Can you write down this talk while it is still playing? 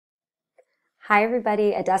Hi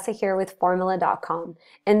everybody, Adessa here with Formilla.com.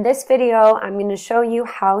 In this video, I'm going to show you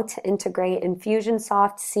how to integrate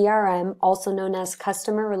Infusionsoft CRM, also known as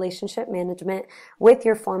Customer Relationship Management, with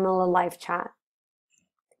your Formilla live chat.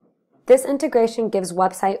 This integration gives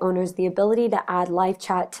website owners the ability to add live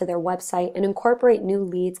chat to their website and incorporate new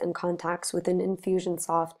leads and contacts within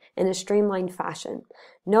Infusionsoft in a streamlined fashion.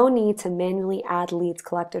 No need to manually add leads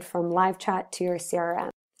collected from live chat to your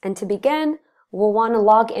CRM. And to begin, we'll want to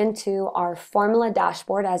log into our Formilla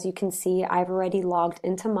dashboard. As you can see, I've already logged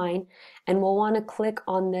into mine, and we'll want to click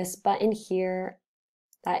on this button here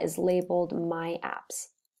that is labeled My Apps.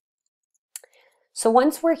 So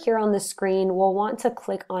once we're here on the screen, we'll want to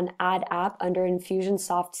click on Add App under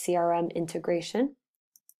Infusionsoft CRM integration.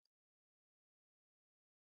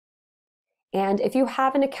 And if you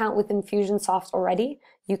have an account with Infusionsoft already,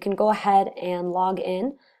 you can go ahead and log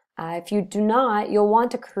in. If you do not, you'll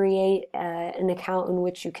want to create an account in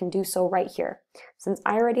which you can do so right here. Since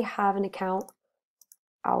I already have an account,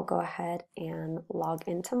 I'll go ahead and log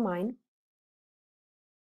into mine.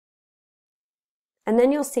 And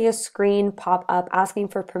then you'll see a screen pop up asking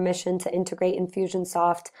for permission to integrate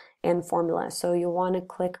Infusionsoft and Formilla. So you'll want to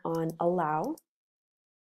click on Allow.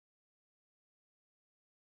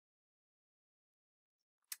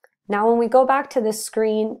 Now when we go back to this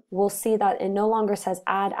screen, we'll see that it no longer says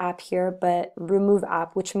Add App here, but Remove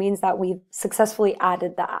App, which means that we've successfully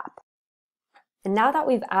added the app. And now that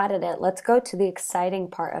we've added it, let's go to the exciting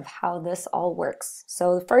part of how this all works.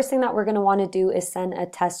 So the first thing that we're going to want to do is send a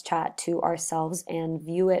test chat to ourselves and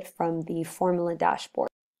view it from the Formilla dashboard.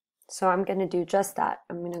 So I'm going to do just that.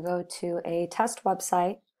 I'm going to go to a test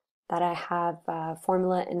website that I have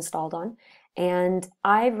Formilla installed on. And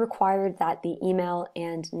I've required that the email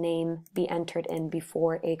and name be entered in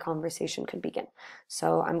before a conversation could begin.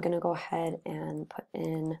 So I'm going to go ahead and put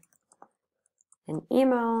in an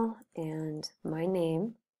email and my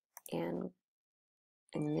name and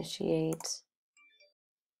initiate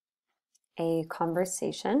a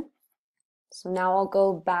conversation. So now I'll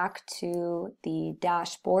go back to the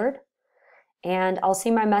dashboard and I'll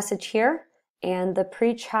see my message here and the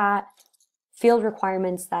pre-chat field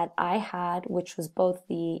requirements that I had, which was both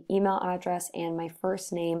the email address and my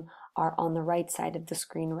first name, are on the right side of the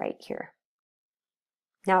screen right here.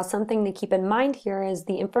 Now, something to keep in mind here is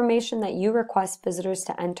the information that you request visitors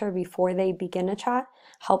to enter before they begin a chat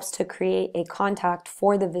helps to create a contact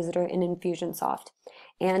for the visitor in Infusionsoft.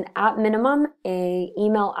 And at minimum, an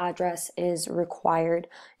email address is required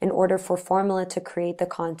in order for Formilla to create the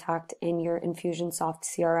contact in your Infusionsoft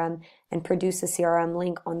CRM and produce a CRM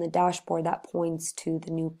link on the dashboard that points to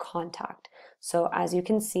the new contact. So as you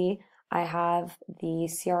can see, I have the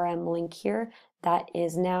CRM link here that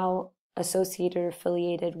is now associated or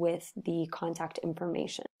affiliated with the contact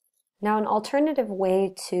information. Now, an alternative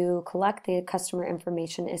way to collect the customer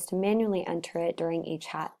information is to manually enter it during a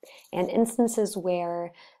chat. And instances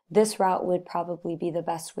where this route would probably be the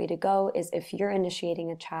best way to go is if you're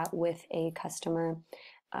initiating a chat with a customer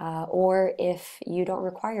or if you don't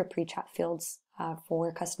require pre-chat fields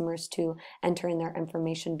for customers to enter in their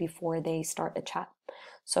information before they start a chat.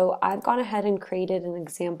 So I've gone ahead and created an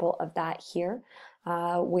example of that here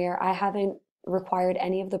where I haven't required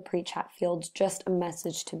any of the pre-chat fields, just a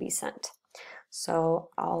message to be sent. So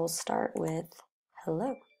I'll start with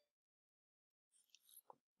hello.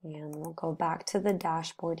 And we'll go back to the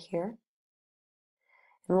dashboard here.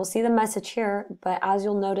 And we'll see the message here, but as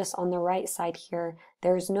you'll notice on the right side here,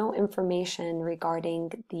 there's no information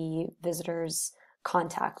regarding the visitor's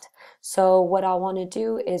contact. So what I'll want to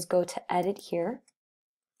do is go to edit here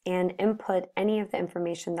and input any of the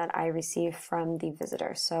information that I received from the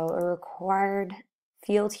visitor. So a required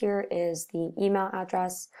field here is the email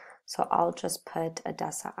address. So I'll just put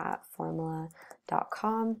Adessa at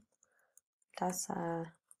Formilla.com,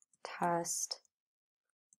 Adessa test.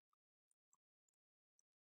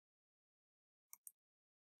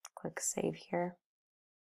 Click save here.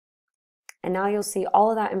 And now you'll see all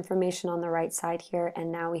of that information on the right side here.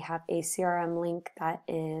 And now we have a CRM link that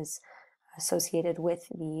is associated with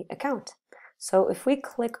the account. So if we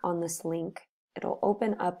click on this link, it'll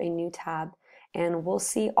open up a new tab and we'll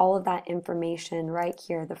see all of that information right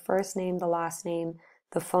here, the first name, the last name,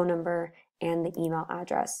 the phone number, and the email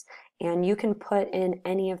address. And you can put in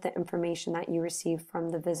any of the information that you receive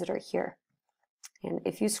from the visitor here. And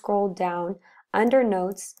if you scroll down under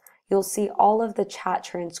notes, you'll see all of the chat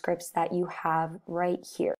transcripts that you have right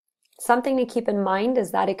here. Something to keep in mind is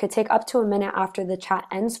that it could take up to a minute after the chat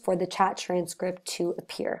ends for the chat transcript to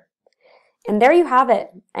appear. And there you have it.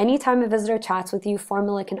 Anytime a visitor chats with you,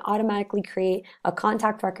 Formilla can automatically create a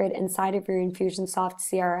contact record inside of your Infusionsoft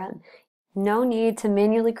CRM. No need to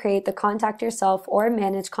manually create the contact yourself or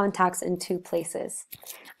manage contacts in 2 places.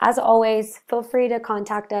 As always, feel free to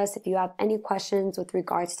contact us if you have any questions with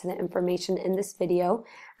regards to the information in this video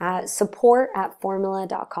at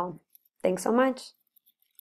support@Formilla.com. Thanks so much.